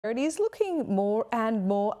It is looking more and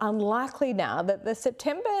more unlikely now that the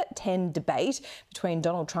September 10 debate between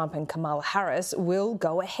Donald Trump and Kamala Harris will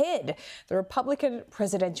go ahead. The Republican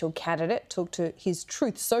presidential candidate took to his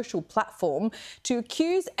Truth Social platform to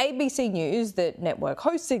accuse ABC News, the network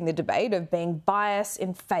hosting the debate, of being biased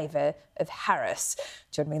in favour of Harris.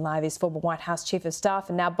 Joining me live is former White House Chief of Staff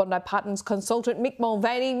and now Bondi Partners consultant Mick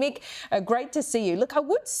Mulvaney. Mick, great to see you. Look, I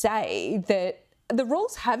would say that the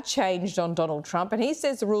rules have changed on Donald Trump, and he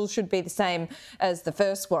says the rules should be the same as the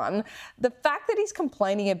first one. The fact that he's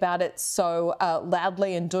complaining about it so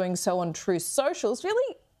loudly and doing so on Truth Social is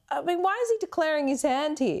really, why is he declaring his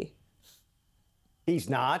hand here? He's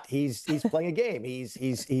not. He's playing a game.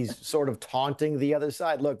 He's sort of taunting the other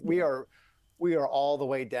side. Look, we are all the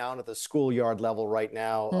way down at the schoolyard level right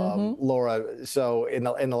now, Laura. So in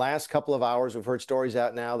the last couple of hours, we've heard stories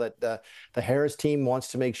out now that the Harris team wants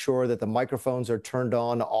to make sure that the microphones are turned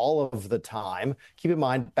on all of the time. Keep in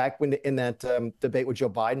mind, back when in that debate with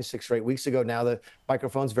Joe Biden 6 or 8 weeks ago, now the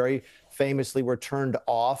microphones very famously were turned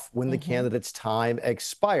off when the candidate's time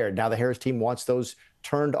expired. Now the Harris team wants those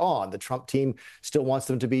turned on. The Trump team still wants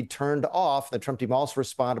them to be turned off. The Trump team also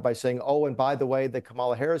responded by saying, oh, and by the way, the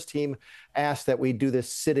Kamala Harris team asked that we do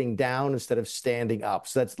this sitting down instead of standing up.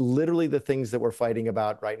 So that's literally the things that we're fighting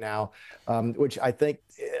about right now, which I think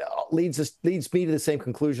leads me to the same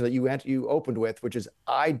conclusion that you opened with, which is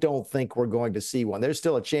I don't think we're going to see one. There's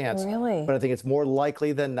still a chance, really? But I think it's more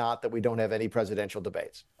likely than not that we don't have any presidential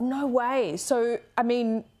debates. No way. So,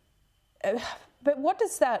 but what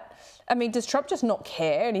does that, does Trump just not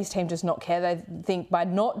care and his team just not care? They think by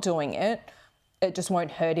not doing it, it just won't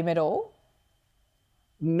hurt him at all?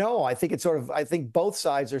 No, I think I think both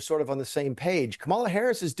sides are sort of on the same page. Kamala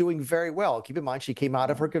Harris is doing very well. Keep in mind, she came out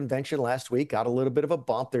of her convention last week, got a little bit of a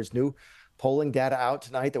bump. There's new polling data out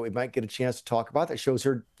tonight that we might get a chance to talk about that shows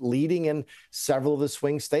her leading in several of the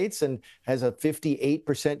swing states and has a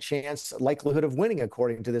 58% chance likelihood of winning,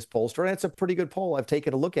 according to this pollster. And it's a pretty good poll. I've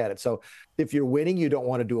taken a look at it. So if you're winning, you don't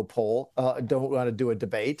want to do a poll, don't want to do a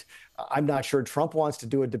debate. I'm not sure Trump wants to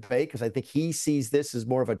do a debate because I think he sees this as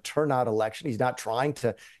more of a turnout election. He's not trying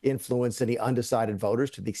to influence any undecided voters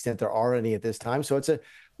to the extent there are any at this time. So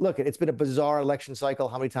look, it's been a bizarre election cycle.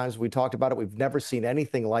 How many times have we talked about it? We've never seen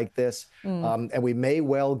anything like this. And we may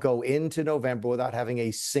well go into November without having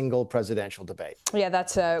a single presidential debate. Yeah,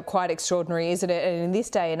 that's quite extraordinary, isn't it? And in this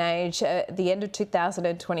day and age, at the end of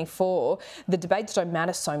 2024, the debates don't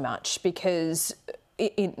matter so much because,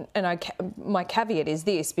 my caveat is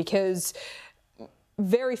this, because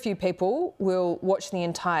very few people will watch the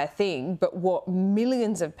entire thing, but what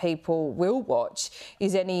millions of people will watch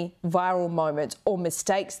is any viral moments or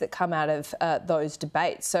mistakes that come out of those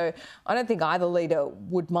debates. So I don't think either leader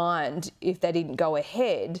would mind if they didn't go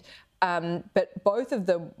ahead, but both of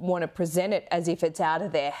them want to present it as if it's out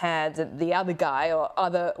of their hands and the other guy or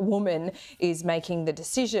other woman is making the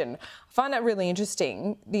decision. I find that really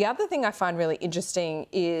interesting. The other thing I find really interesting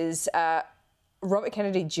is Robert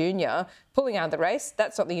Kennedy Jr. pulling out of the race.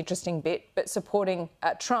 That's not the interesting bit, but supporting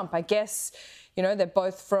Trump. I guess, they're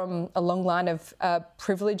both from a long line of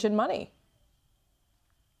privilege and money.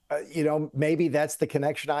 Maybe that's the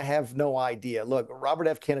connection. I have no idea. Look, Robert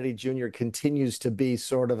F. Kennedy Jr. continues to be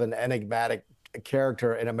sort of an enigmatic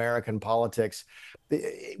character in American politics.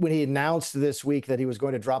 When he announced this week that he was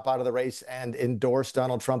going to drop out of the race and endorse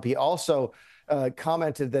Donald Trump, he also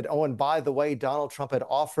commented that, oh, and by the way, Donald Trump had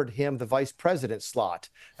offered him the vice president slot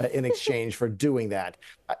in exchange for doing that,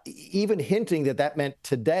 even hinting that that meant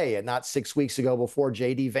today and not 6 weeks ago before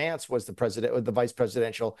J.D. Vance was the vice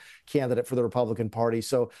presidential candidate for the Republican Party.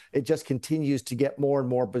 So it just continues to get more and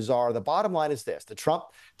more bizarre. The bottom line is this. The Trump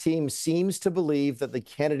team seems to believe that the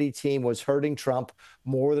Kennedy team was hurting Trump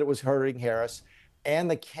more than it was hurting Harris.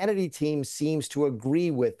 And the Kennedy team seems to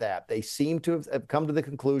agree with that. They seem to have come to the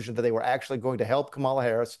conclusion that they were actually going to help Kamala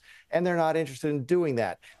Harris, and they're not interested in doing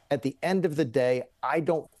that. At the end of the day, I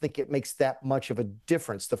don't think it makes that much of a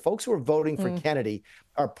difference. The folks who are voting for Kennedy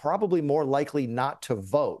are probably more likely not to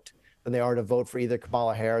vote than they are to vote for either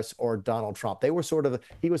Kamala Harris or Donald Trump. He was sort of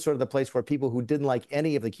the place where people who didn't like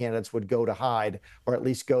any of the candidates would go to hide, or at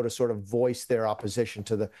least go to sort of voice their opposition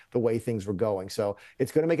to the way things were going. So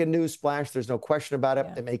it's going to make a news splash. There's no question about it.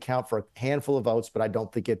 Yeah. It may count for a handful of votes, but I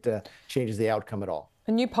don't think it changes the outcome at all.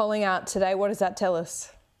 A new polling out today. What does that tell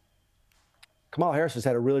us? Kamala Harris has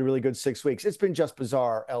had a really, really good 6 weeks. It's been just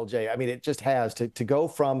bizarre, LJ. I mean, it just has to go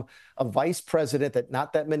from a vice president that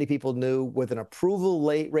not that many people knew with an approval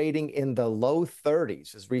rating in the low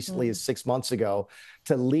 30s as recently as 6 months ago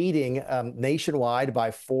to leading nationwide by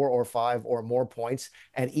 4 or 5 or more points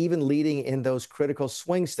and even leading in those critical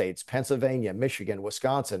swing states, Pennsylvania, Michigan,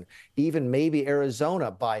 Wisconsin, even maybe Arizona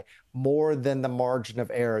by more than the margin of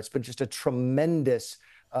error. It's been just a tremendous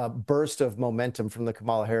burst of momentum from the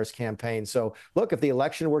Kamala Harris campaign. So, look, if the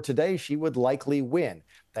election were today, she would likely win.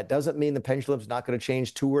 That doesn't mean the pendulum's not going to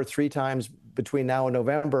change 2 or 3 times between now and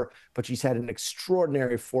November, but she's had an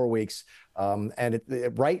extraordinary 4 weeks.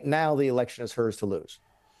 Right now, the election is hers to lose.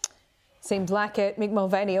 Seems like it. Mick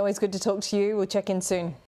Mulvaney, always good to talk to you. We'll check in soon.